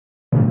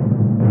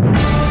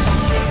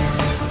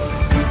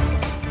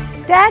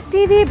Tag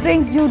TV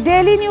brings you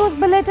daily news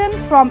bulletin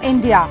from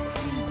India.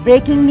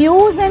 Breaking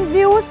news and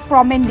views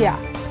from India.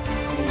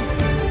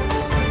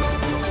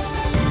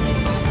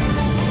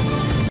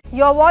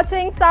 You're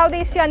watching South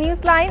Asia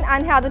Newsline,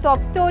 and here are the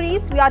top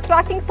stories we are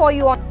tracking for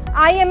you on.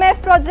 IMF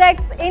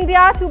projects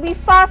India to be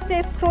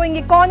fastest growing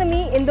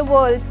economy in the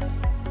world.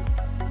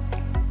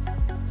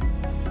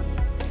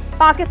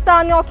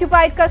 Pakistan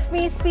occupied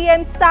Kashmir's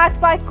PM sacked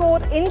by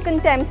court in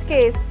contempt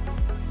case.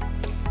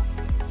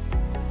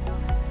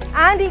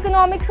 And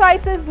economic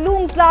crisis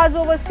looms large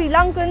over Sri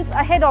Lankans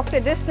ahead of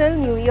traditional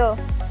New Year.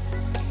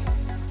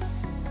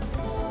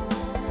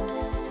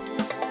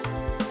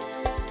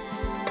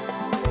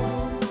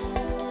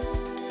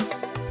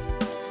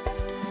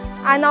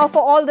 And now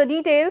for all the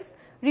details.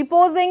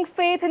 Reposing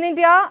faith in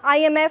India,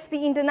 IMF,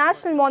 the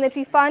International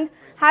Monetary Fund,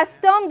 has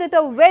termed it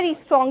a very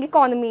strong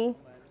economy.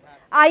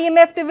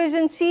 IMF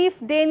Division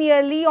Chief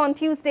Daniel Lee on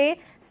Tuesday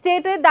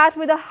stated that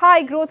with a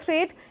high growth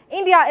rate,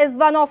 India is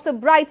one of the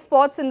bright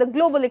spots in the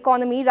global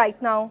economy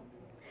right now.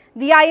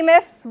 The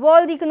IMF's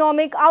World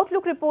Economic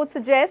Outlook report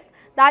suggests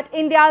that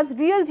India's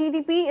real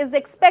GDP is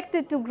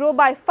expected to grow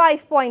by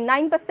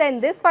 5.9%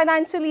 this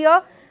financial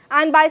year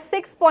and by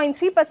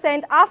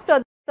 6.3%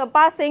 after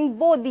surpassing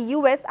both the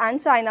US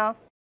and China.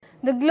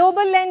 The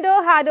global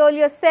lender had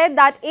earlier said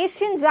that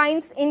Asian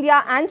giants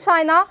India and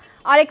China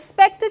are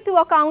expected to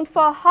account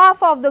for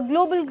half of the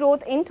global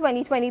growth in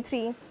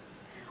 2023.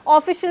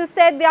 Officials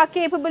said they are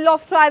capable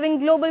of driving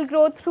global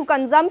growth through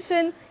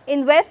consumption,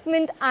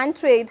 investment and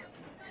trade.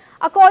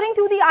 According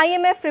to the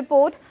IMF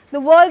report,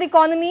 the world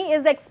economy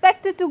is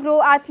expected to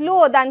grow at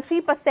lower than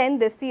 3%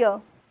 this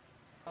year.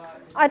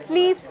 At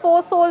least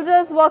 4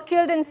 soldiers were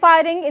killed in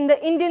firing in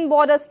the Indian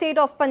border state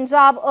of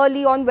Punjab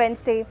early on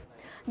Wednesday.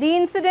 The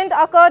incident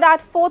occurred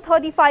at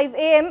 4:35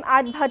 am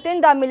at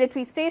Bhatinda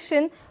military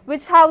station,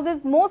 which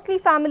houses mostly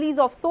families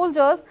of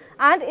soldiers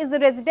and is a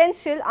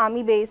residential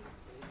army base.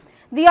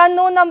 The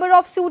unknown number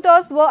of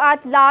shooters were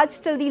at large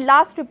till the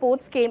last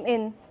reports came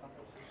in.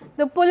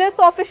 The police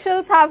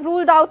officials have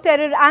ruled out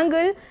terror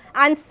angle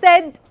and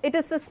said it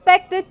is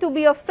suspected to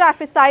be a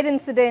fratricide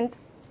incident.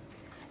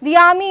 The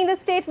army in the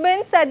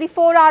statement said the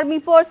 4 army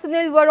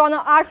personnel were on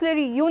an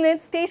artillery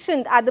unit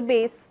stationed at the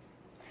base.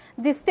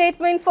 The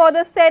statement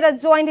further said a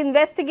joint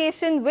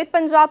investigation with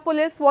Punjab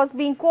police was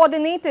being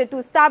coordinated to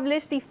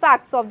establish the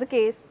facts of the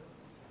case.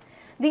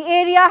 The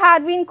area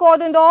had been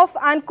cordoned off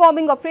and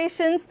combing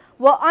operations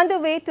were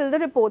underway till the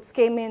reports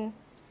came in.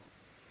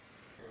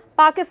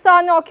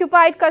 Pakistan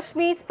occupied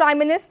Kashmir's Prime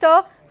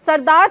Minister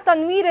Sardar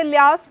Tanveer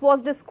Ilyas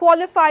was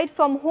disqualified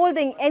from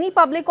holding any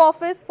public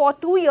office for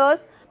 2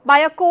 years by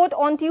a court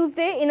on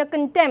Tuesday in a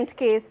contempt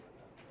case.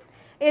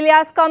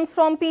 Ilyas comes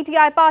from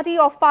PTI party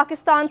of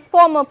Pakistan's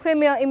former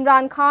Premier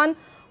Imran Khan,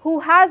 who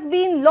has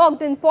been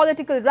locked in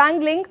political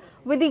wrangling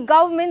with the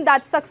government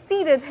that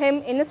succeeded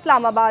him in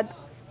Islamabad.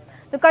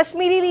 The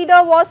Kashmiri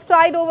leader was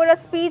tried over a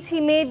speech he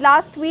made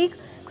last week,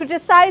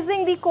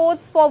 criticizing the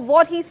courts for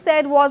what he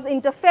said was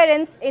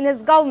interference in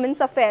his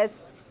government's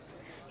affairs.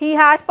 He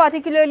had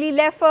particularly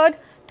referred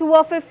to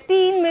a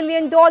 $15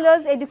 million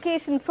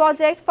education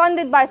project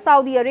funded by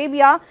Saudi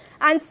Arabia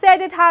and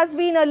said it has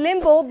been a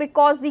limbo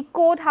because the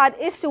court had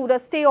issued a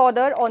stay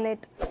order on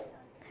it.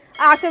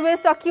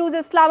 Activists accuse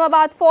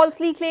Islamabad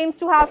falsely claims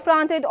to have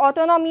granted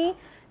autonomy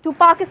to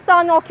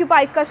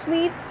Pakistan-occupied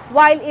Kashmir,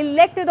 while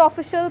elected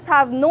officials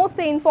have no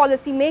say in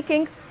policy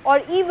making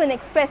or even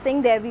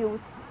expressing their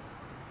views.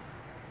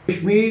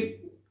 Kashmir,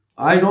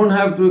 I don't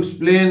have to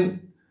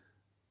explain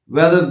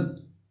whether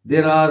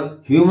there are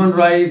human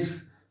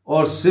rights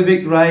or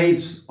civic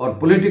rights or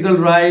political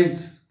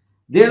rights.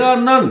 There are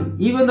none.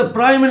 Even the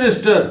Prime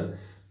Minister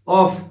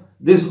of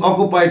this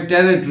occupied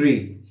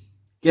territory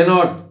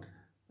cannot,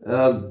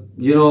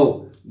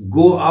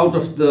 go out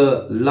of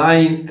the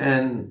line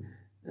and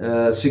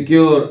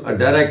secure a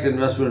direct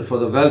investment for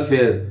the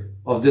welfare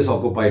of this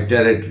occupied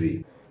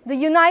territory. The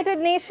United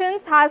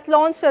Nations has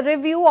launched a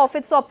review of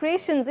its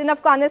operations in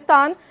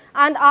Afghanistan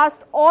and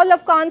asked all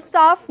Afghan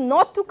staff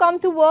not to come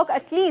to work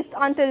at least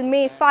until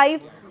May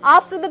 5,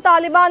 after the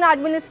Taliban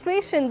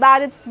administration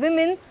barred its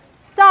women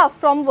staff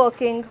from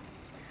working.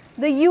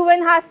 The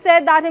UN has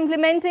said that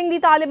implementing the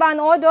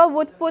Taliban order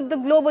would put the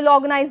global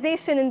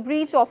organization in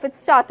breach of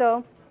its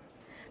charter.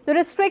 The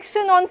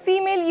restriction on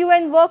female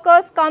UN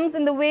workers comes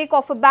in the wake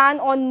of a ban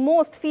on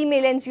most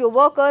female NGO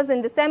workers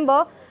in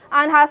December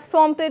and has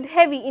prompted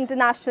heavy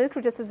international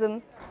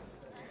criticism.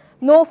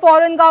 No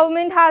foreign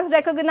government has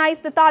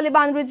recognized the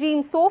Taliban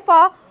regime so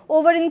far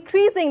over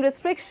increasing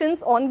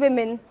restrictions on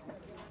women.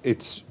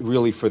 It's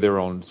really for their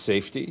own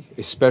safety,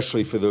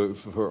 especially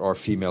for our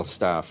female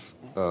staff,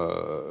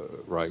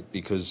 right?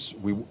 Because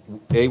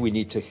we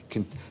need to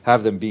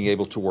have them being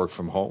able to work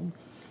from home.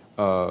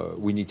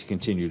 We need to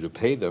continue to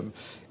pay them,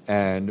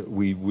 and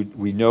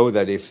we know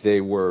that if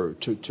they were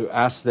to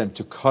ask them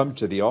to come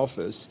to the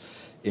office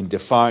in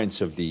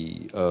defiance of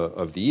the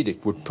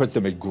edict, would put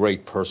them at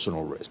great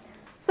personal risk.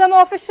 Some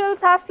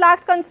officials have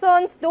flagged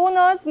concerns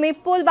donors may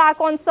pull back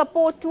on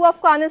support to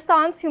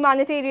Afghanistan's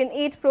humanitarian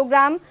aid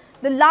program,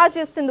 the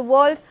largest in the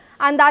world,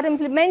 and that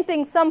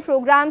implementing some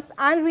programs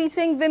and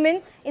reaching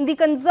women in the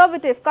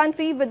conservative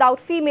country without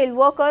female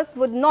workers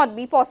would not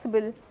be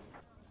possible.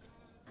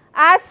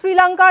 As Sri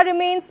Lanka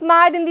remains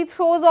mired in the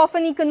throes of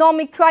an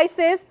economic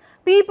crisis,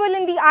 people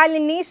in the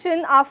island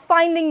nation are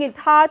finding it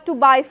hard to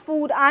buy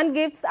food and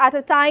gifts at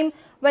a time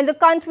when the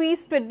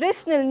country's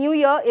traditional New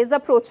Year is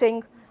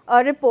approaching.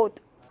 A report.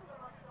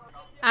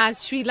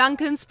 As Sri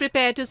Lankans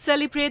prepare to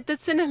celebrate the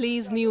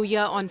Sinhalese New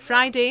Year on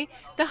Friday,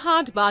 the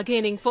hard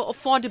bargaining for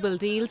affordable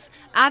deals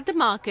at the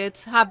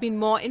markets have been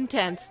more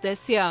intense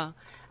this year,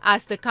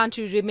 as the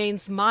country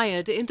remains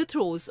mired in the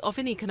throes of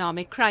an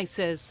economic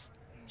crisis.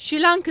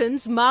 Sri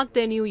Lankans mark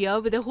their New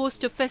Year with a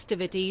host of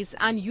festivities,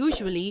 and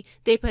usually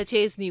they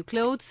purchase new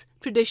clothes,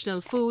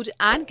 traditional food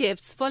and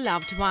gifts for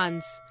loved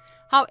ones.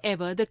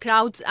 However, the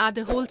crowds at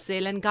the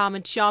wholesale and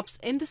garment shops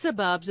in the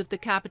suburbs of the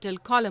capital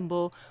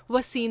Colombo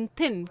were seen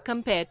thin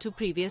compared to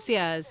previous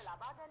years.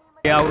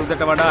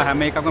 අවුරුද්දට වඩා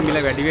හැම එකක්ම මිල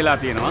වැඩි වෙලා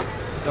තියෙනවා.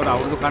 ඒකට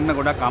අවුරුදු කන්න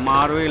ගොඩක්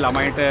අමාරුයි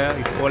ළමයිට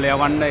ඉස්කෝලේ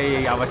යවන්න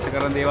ඒ අවශ්‍ය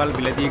කරන දේවල්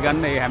මිලදී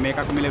ගන්න ඒ හැම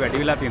එකක්ම මිල වැඩි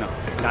වෙලා තියෙනවා.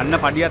 ගන්න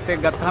පඩියත්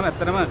එක්ක ගත්තාම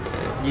ඇත්තටම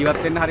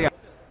ජීවත් වෙන්න හරිය.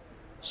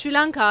 Sri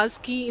Lanka's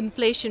key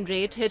inflation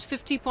rate hit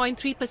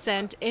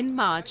 50.3% in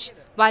March,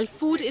 while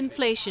food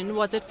inflation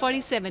was at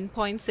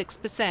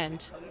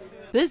 47.6%.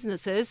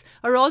 Businesses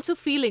are also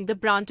feeling the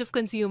brunt of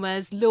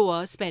consumers'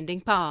 lower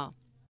spending power.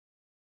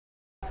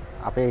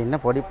 අපේ ඉන්න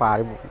පොඩි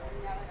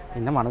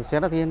ඉන්න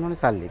මිනිස්සුන්ට තියෙන ඕනේ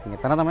සල්ලි. ඉතින්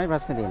එතන තමයි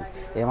ප්‍රශ්නේ තියෙන්නේ.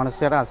 ඒ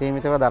මිනිස්සුන්ට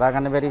අසීමිතව දරා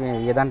ගන්න බැරි මේ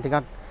වියදම්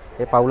ටිකක්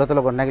ඒ පවුල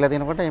තුළ ගොඩනැගිලා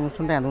තියෙනකොට ඒ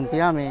මිනිස්සුන්ට ඇඳුම්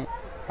තියා මේ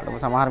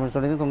සමහර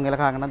මිනිස්සුන්ට ඉතින් තුන් වේල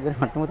කා ගන්නත් බැරි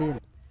මට්ටම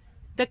තියෙනවා.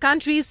 The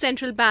country's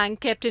central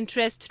bank kept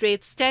interest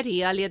rates steady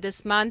earlier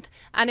this month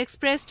and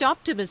expressed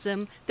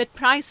optimism that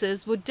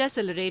prices would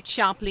decelerate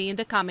sharply in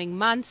the coming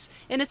months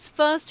in its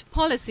first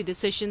policy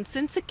decision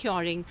since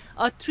securing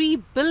a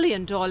 $3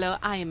 billion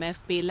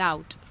IMF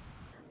bailout.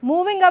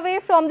 Moving away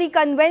from the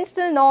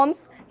conventional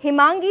norms,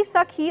 Himangi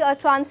Sakhi, a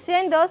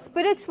transgender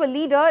spiritual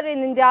leader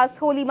in India's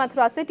holy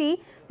Mathura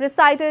city,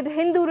 recited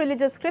Hindu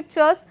religious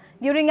scriptures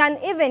during an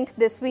event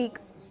this week.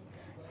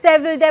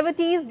 Several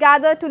devotees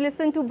gathered to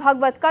listen to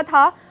Bhagavad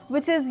Katha,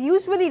 which is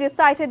usually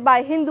recited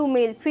by Hindu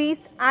male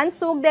priests, and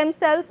soak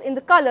themselves in the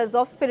colors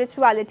of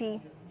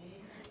spirituality.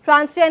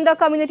 Transgender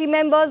community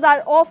members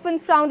are often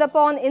frowned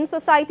upon in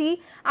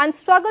society and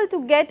struggle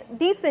to get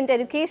decent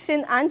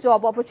education and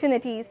job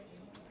opportunities.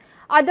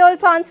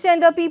 Adult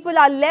transgender people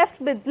are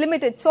left with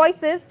limited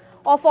choices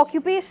of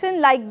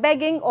occupation like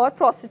begging or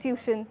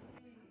prostitution.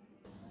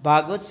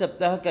 Bhagavat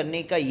सप्ताह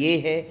करने का ये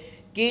है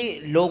कि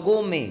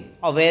लोगों में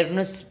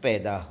awareness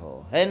पैदा हो,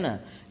 है ना,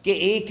 कि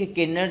एक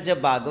किन्नर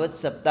जब भागवत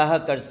सप्ताह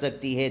कर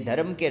सकती है,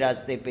 धर्म के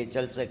रास्ते पे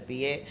चल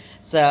सकती है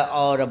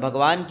और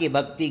भगवान की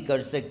भक्ति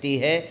कर सकती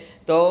है,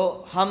 तो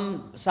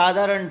हम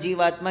साधारण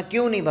जीवात्मा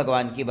क्यों नहीं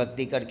भगवान की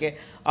भक्ति करके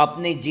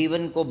अपने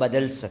जीवन को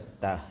बदल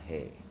सकता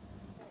है.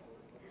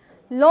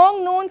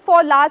 Long known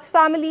for large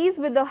families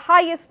with the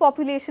highest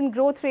population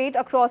growth rate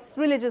across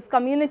religious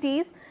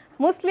communities,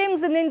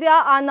 Muslims in India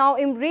are now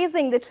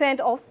embracing the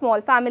trend of small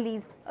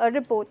families. A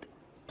report.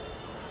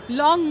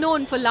 Long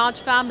known for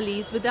large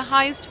families with the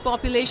highest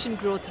population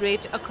growth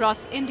rate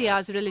across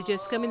India's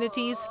religious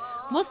communities,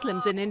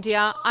 Muslims in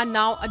India are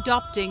now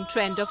adopting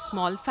trend of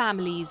small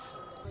families.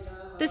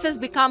 This has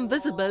become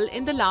visible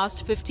in the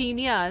last 15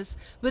 years,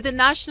 with the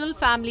National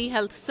Family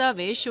Health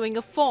Survey showing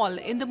a fall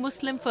in the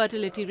Muslim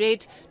fertility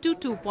rate to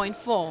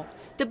 2.4,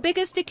 the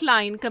biggest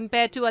decline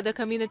compared to other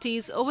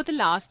communities over the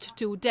last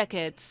 2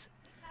 decades.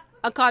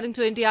 According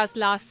to India's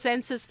last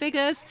census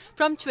figures,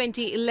 from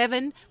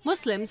 2011,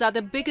 Muslims are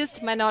the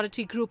biggest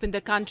minority group in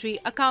the country,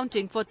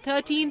 accounting for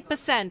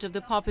 13% of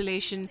the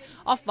population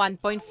of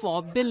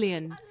 1.4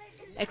 billion.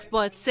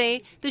 Experts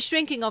say the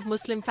shrinking of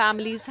Muslim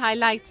families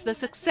highlights the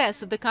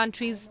success of the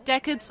country's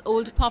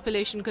decades-old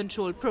population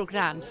control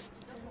programs.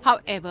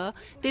 However,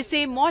 they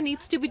say more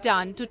needs to be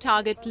done to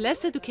target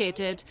less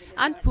educated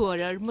and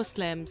poorer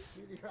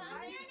Muslims.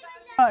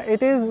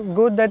 It is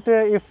good that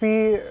if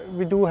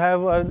we do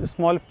have a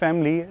small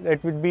family,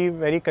 it would be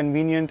very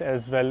convenient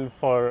as well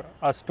for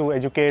us to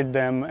educate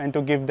them and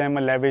to give them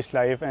a lavish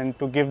life and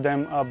to give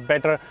them a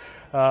better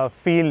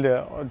field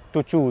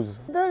to choose.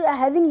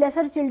 Having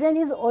lesser children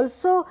is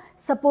also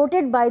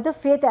supported by the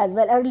faith as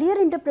well. Earlier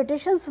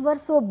interpretations were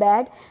so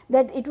bad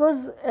that it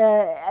was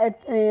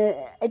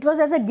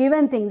as a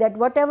given thing that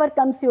whatever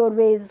comes your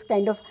way is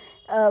kind of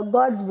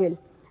God's will.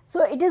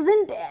 So it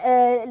isn't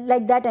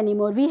like that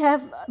anymore. We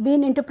have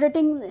been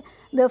interpreting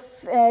the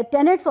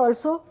tenets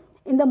also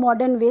in the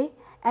modern way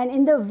and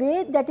in the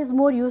way that is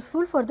more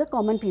useful for the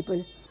common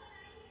people.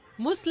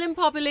 Muslim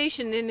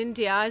population in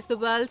India is the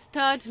world's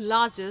third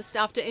largest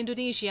after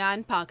Indonesia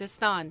and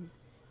Pakistan.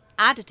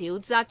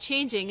 Attitudes are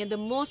changing in the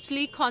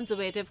mostly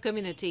conservative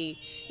community,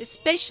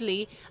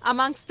 especially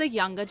amongst the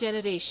younger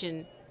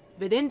generation.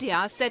 With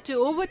India set to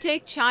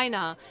overtake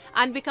China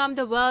and become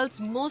the world's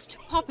most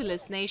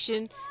populous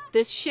nation,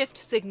 this shift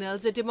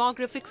signals a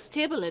demographic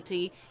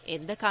stability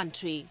in the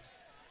country.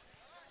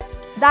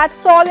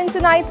 That's all in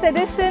tonight's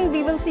edition.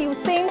 We will see you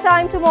same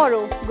time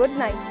tomorrow. Good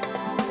night.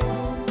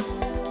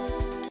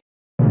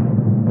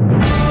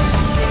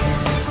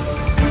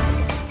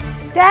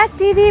 Tag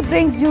TV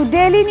brings you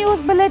daily news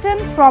bulletin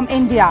from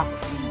India.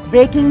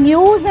 Breaking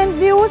news and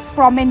views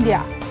from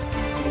India.